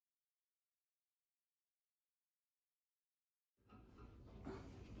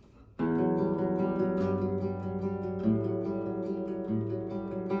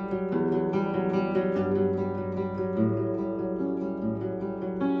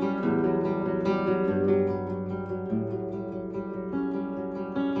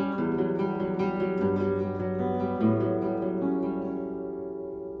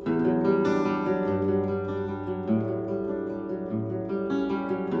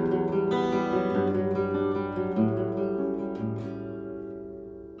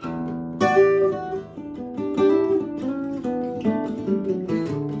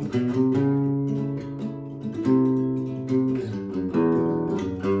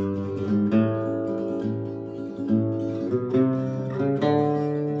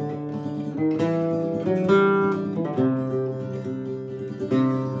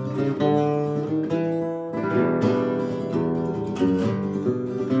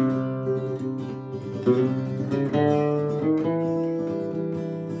All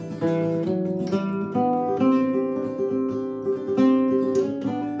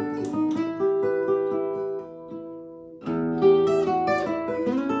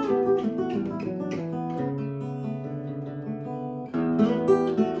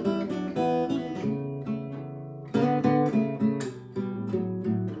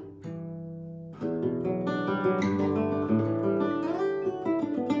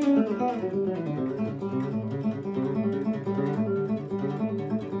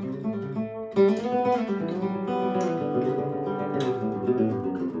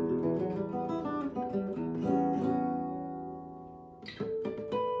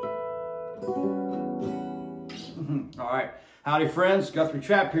right, howdy friends, Guthrie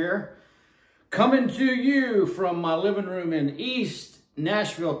Trapp here, coming to you from my living room in East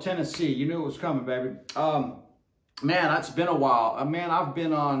Nashville, Tennessee. You knew it was coming, baby. Man, it's been a while. Man, I've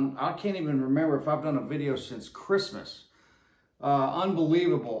been on, I can't even remember if I've done a video since Christmas.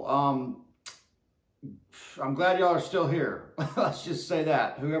 Unbelievable. I'm glad y'all are still here. Let's just say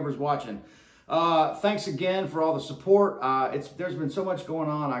that, whoever's watching. Thanks again for all the support. There's been so much going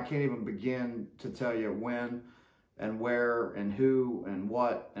on, I can't even begin to tell you when and where and who and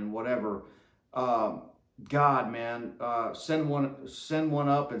what and whatever. God, man, send one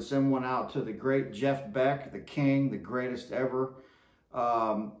up and send one out to the great Jeff Beck, the king, the greatest ever.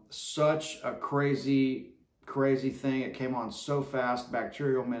 Such a crazy thing. It came on so fast,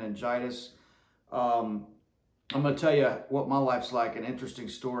 bacterial meningitis. I'm going to tell you what my life's like, an interesting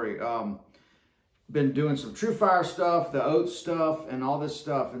story. Been doing some True Fire stuff, the oats stuff, and all this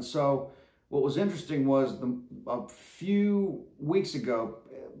stuff. And so what was interesting was a few weeks ago,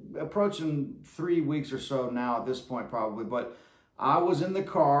 approaching 3 weeks or so now at this point probably, but I was in the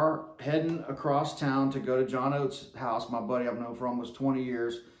car heading across town to go to John Oates' house, my buddy I've known for almost 20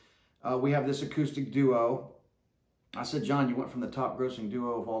 years. We have this acoustic duo. I said, John, you went from the top grossing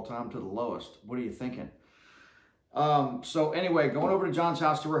duo of all time to the lowest. What are you thinking? So anyway, going over to John's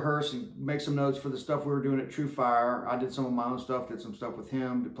house to rehearse and make some notes for the stuff we were doing at True Fire. I did some of my own stuff, did some stuff with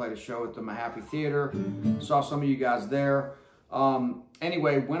him, played a show at the Mahaffey Theater. Saw some of you guys there.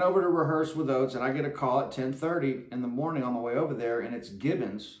 Anyway, went over to rehearse with Oates, and I get a call at 10:30 in the morning on the way over there, and it's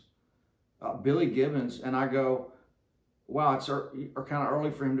Gibbons, Billy Gibbons, and I go, wow, it's kind of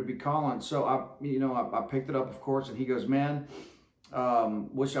early for him to be calling. So I picked it up, of course, and he goes, man,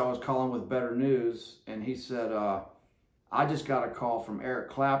 wish I was calling with better news. And he said, I just got a call from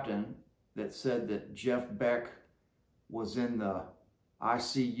Eric Clapton that said that Jeff Beck was in the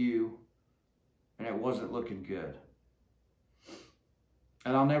ICU and it wasn't looking good.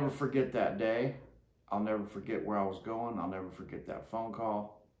 And I'll never forget that day. I'll never forget where I was going. I'll never forget that phone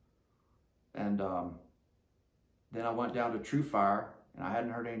call. And then I went down to True Fire, and I hadn't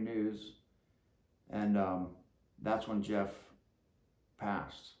heard any news. And that's when Jeff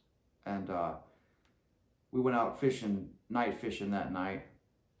passed. And we went out fishing, night fishing that night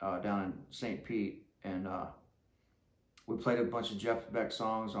down in St. Pete. And we played a bunch of Jeff Beck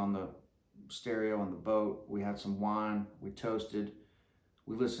songs on the stereo on the boat. We had some wine. We toasted.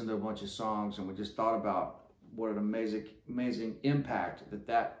 We listened to a bunch of songs, and we just thought about what an amazing impact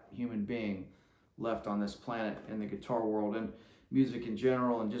that human being left on this planet in the guitar world and music in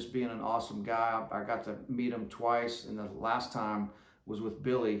general, and just being an awesome guy. I got to meet him twice, and the last time was with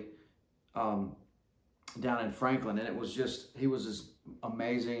Billy down in Franklin, and it was just, he was as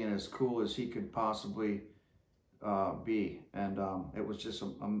amazing and as cool as he could possibly be, and it was just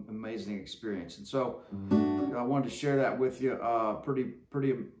an amazing experience. And so I wanted to share that with you.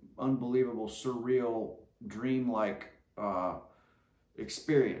 Pretty unbelievable, surreal, dreamlike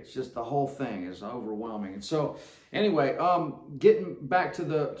experience. Just the whole thing is overwhelming. And so anyway, getting back to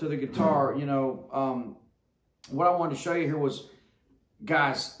the guitar, what I wanted to show you here was,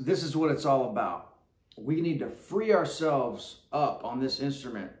 guys, this is what it's all about. We need to free ourselves up on this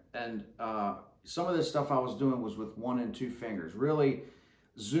instrument. And some of this stuff I was doing was with 1 and 2 fingers, really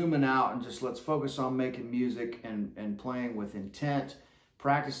zooming out and just let's focus on making music and playing with intent,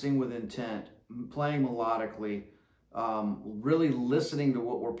 practicing with intent, playing melodically, really listening to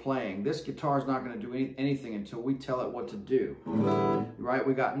what we're playing. This guitar is not going to do anything until we tell it what to do, right?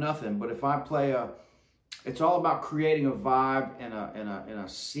 We got nothing. But if I play it's all about creating a vibe and a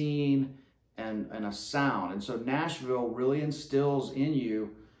scene and a sound. And so Nashville really instills in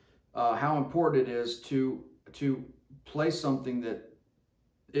you how important it is to play something that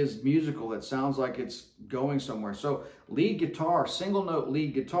is musical, that sounds like it's going somewhere. So lead guitar, single note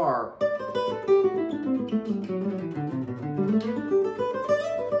lead guitar.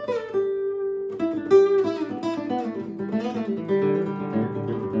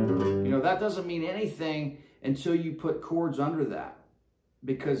 that doesn't mean anything until you put chords under that,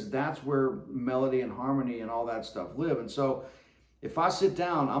 because that's where melody and harmony and all that stuff live. And so if I sit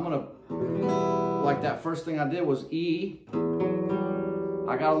down, I'm gonna, like that first thing I did was E.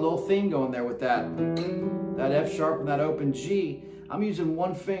 I got a little theme going there with that F sharp and that open G. I'm using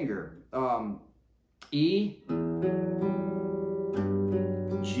one finger. E,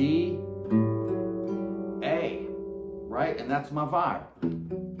 G, A, right? And that's my vibe.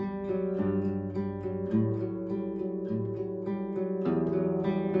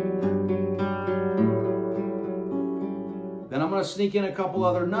 Then I'm going to sneak in a couple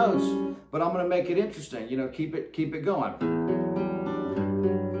other notes, but I'm going to make it interesting. You know, keep it going.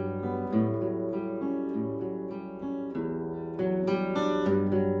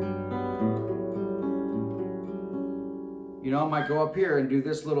 You know, I might go up here and do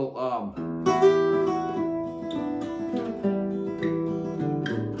this little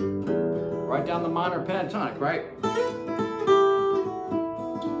right down the minor pentatonic, right?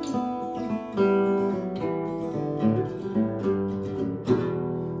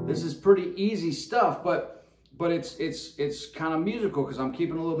 This is pretty easy stuff, but it's kind of musical because I'm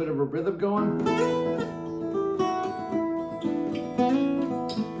keeping a little bit of a rhythm going.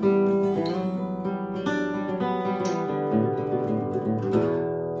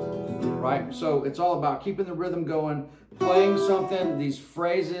 So it's all about keeping the rhythm going, playing something, these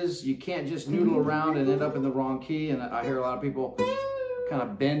phrases. You can't just noodle around and end up in the wrong key. And I hear a lot of people kind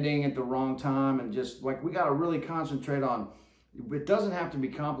of bending at the wrong time, and just like, we got to really concentrate on, it doesn't have to be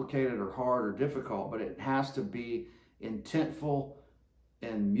complicated or hard or difficult, but it has to be intentful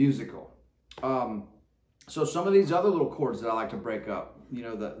and musical. So some of these other little chords that I like to break up, you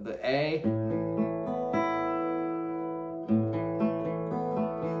know, the A,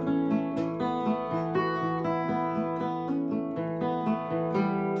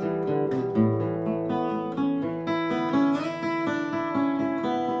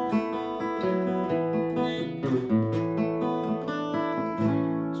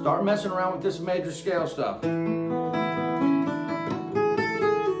 start messing around with this major scale stuff.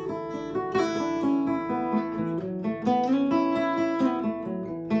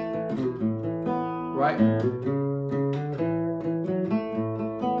 Right?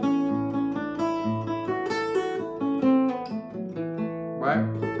 Right?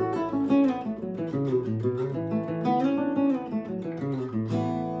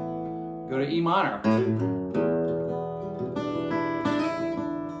 Go to E minor.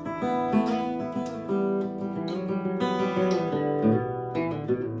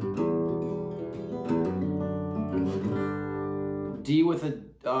 D with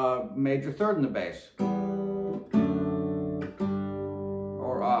a major third in the bass.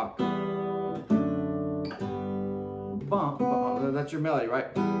 Or bump, that's your melody,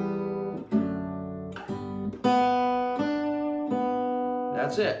 right?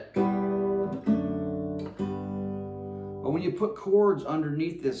 That's it. But when you put chords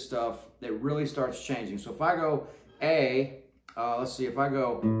underneath this stuff, it really starts changing. So if I go A, let's see, if I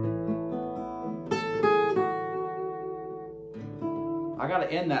go, I got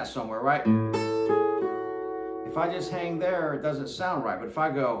to end that somewhere, right? If I just hang there, it doesn't sound right. But if I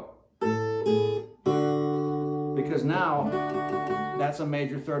go, because now that's a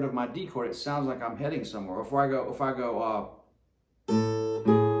major third of my D chord, it sounds like I'm heading somewhere. If I go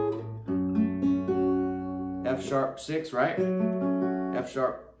F sharp 6, right? F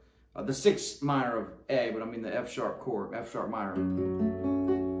sharp, the 6th minor of A, but I mean the F sharp chord, F sharp minor.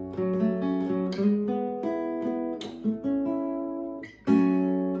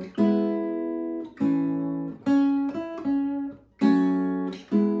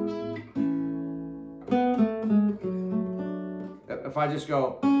 If I just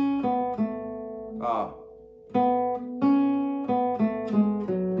go,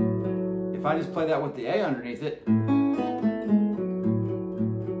 if I just play that with the A underneath it, it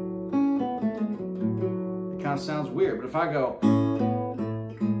kind of sounds weird. But if I go,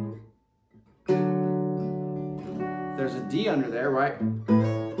 there's a D under there, right?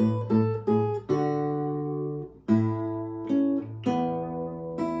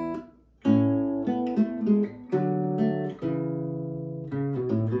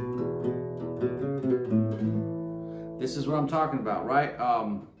 This is what I'm talking about, right?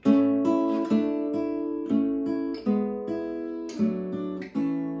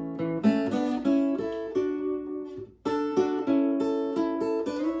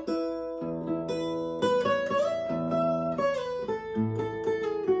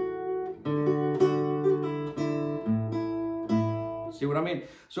 See what I mean?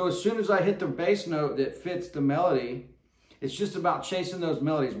 So as soon as I hit the bass note that fits the melody, It's just about chasing those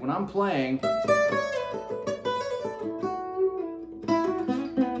melodies. When I'm playing,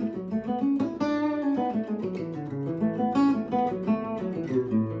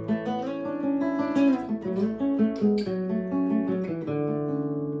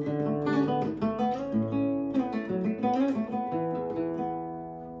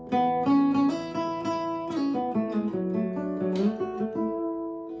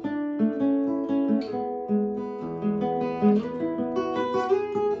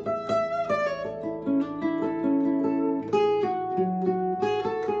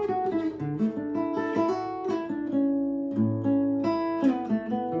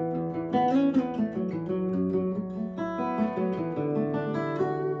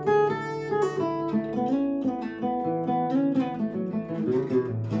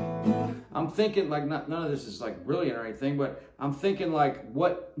 I'm thinking like, none of this is like brilliant or anything, but I'm thinking like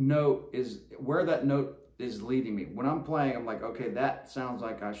what note is, where that note is leading me. When I'm playing, I'm like, okay, that sounds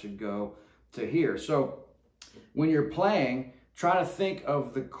like I should go to here. So when you're playing, try to think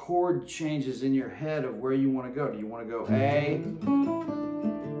of the chord changes in your head of where you want to go. Do you want to go A?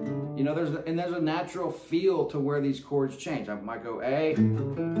 You know, there's a natural feel to where these chords change. I might go A.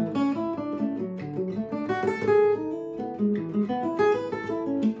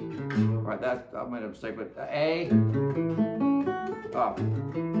 Right, I made a mistake, but A,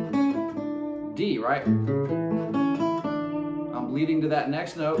 D, right? I'm leading to that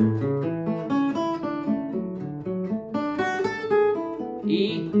next note.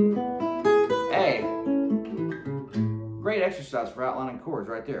 E, A. Great exercise for outlining chords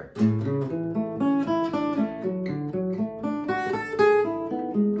right there.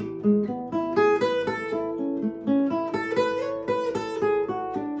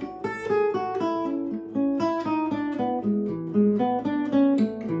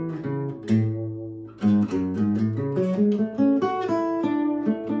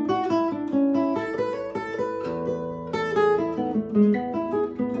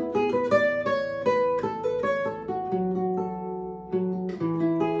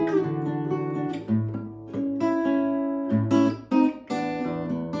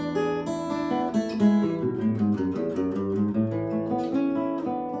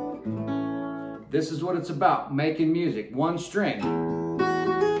 This is what it's about, making music. One string.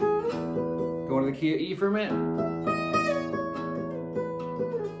 Go to the key of E for a minute.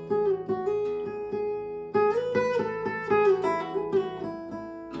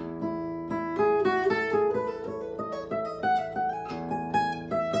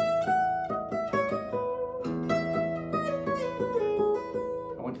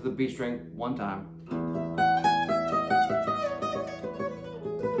 I went to the B string one time.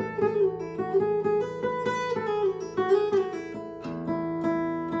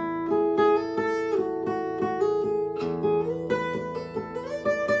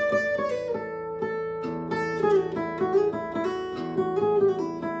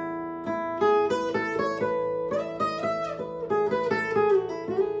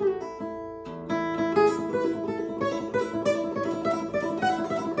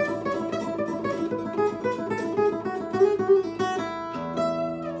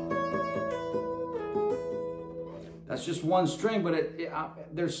 That's just one string, but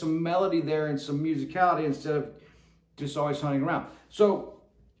there's some melody there and some musicality instead of just always hunting around. So,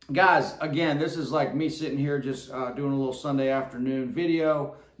 guys, again, this is like me sitting here just doing a little Sunday afternoon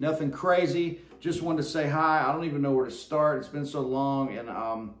video. Nothing crazy. Just wanted to say hi. I don't even know where to start. It's been so long, and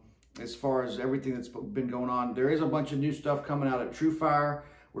as far as everything that's been going on, there is a bunch of new stuff coming out at True Fire.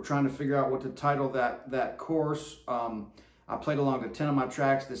 We're trying to figure out what to title that course. I played along to 10 of my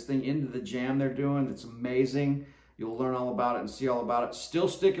tracks. This thing, Into the Jam, they're doing. It's amazing. You'll learn all about it and see all about it. Still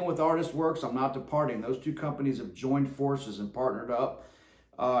sticking with Artist Works. I'm not departing. Those two companies have joined forces and partnered up.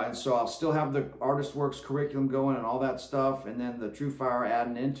 And so I'll still have the Artist Works curriculum going and all that stuff. And then the True Fire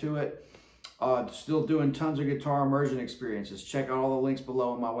adding into it. Still doing tons of guitar immersion experiences. Check out all the links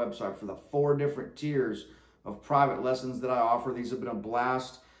below on my website for the 4 different tiers of private lessons that I offer. These have been a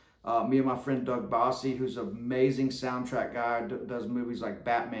blast. Me and my friend Doug Bossy, who's an amazing soundtrack guy, does movies like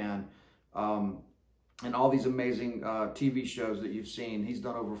Batman, and all these amazing TV shows that you've seen. He's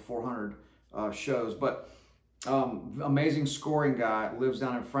done over 400 shows, but amazing scoring guy, lives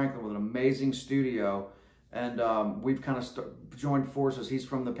down in Franklin with an amazing studio, and we've kind of joined forces. He's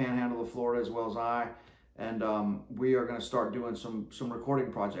from the Panhandle of Florida as well as I, and we are going to start doing some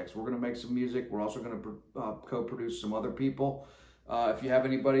recording projects. We're going to make some music. We're also going to co-produce some other people. If you have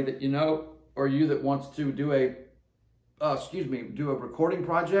anybody that you know or you that wants to do a recording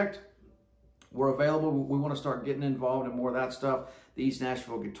project, we're available. We want to start getting involved in more of that stuff. The East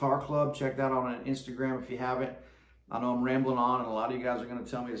Nashville Guitar Club, check that out on Instagram if you haven't. I know I'm rambling on, and a lot of you guys are going to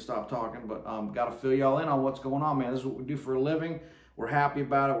tell me to stop talking, but got to fill y'all in on what's going on, man. This is what we do for a living. We're happy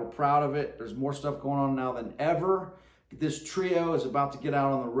about it. We're proud of it. There's more stuff going on now than ever. This trio is about to get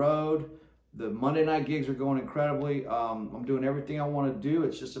out on the road. The Monday night gigs are going incredibly. I'm doing everything I want to do.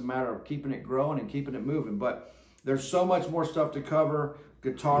 It's just a matter of keeping it growing and keeping it moving. But there's so much more stuff to cover,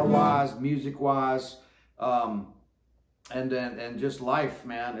 guitar-wise, music-wise, and just life,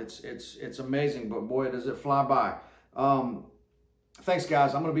 man. It's amazing, but boy, does it fly by. Thanks,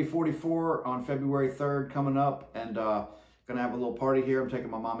 guys. I'm going to be 44 on February 3rd coming up, and going to have a little party here. I'm taking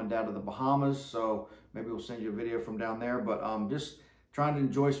my mom and dad to the Bahamas, so maybe we'll send you a video from down there. But just trying to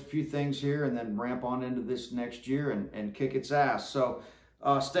enjoy a few things here and then ramp on into this next year and kick its ass. So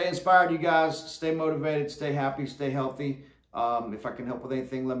stay inspired, you guys. Stay motivated. Stay happy. Stay healthy. If I can help with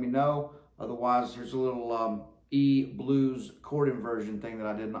anything, let me know. Otherwise, here's a little E-blues chord inversion thing that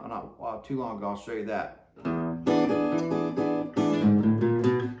I did not too long ago. I'll show you that.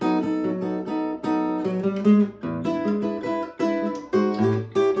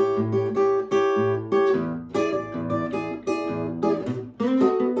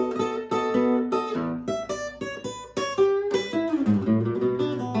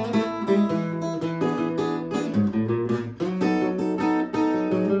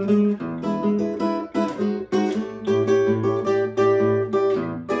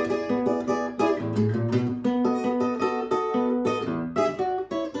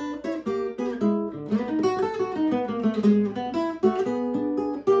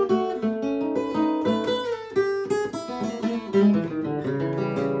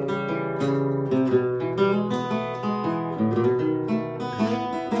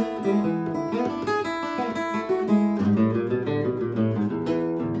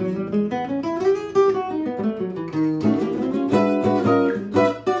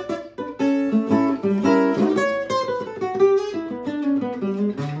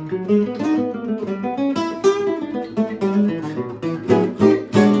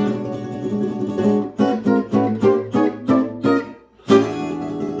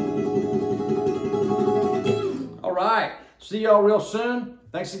 See y'all real soon.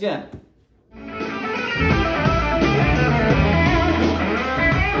 Thanks again.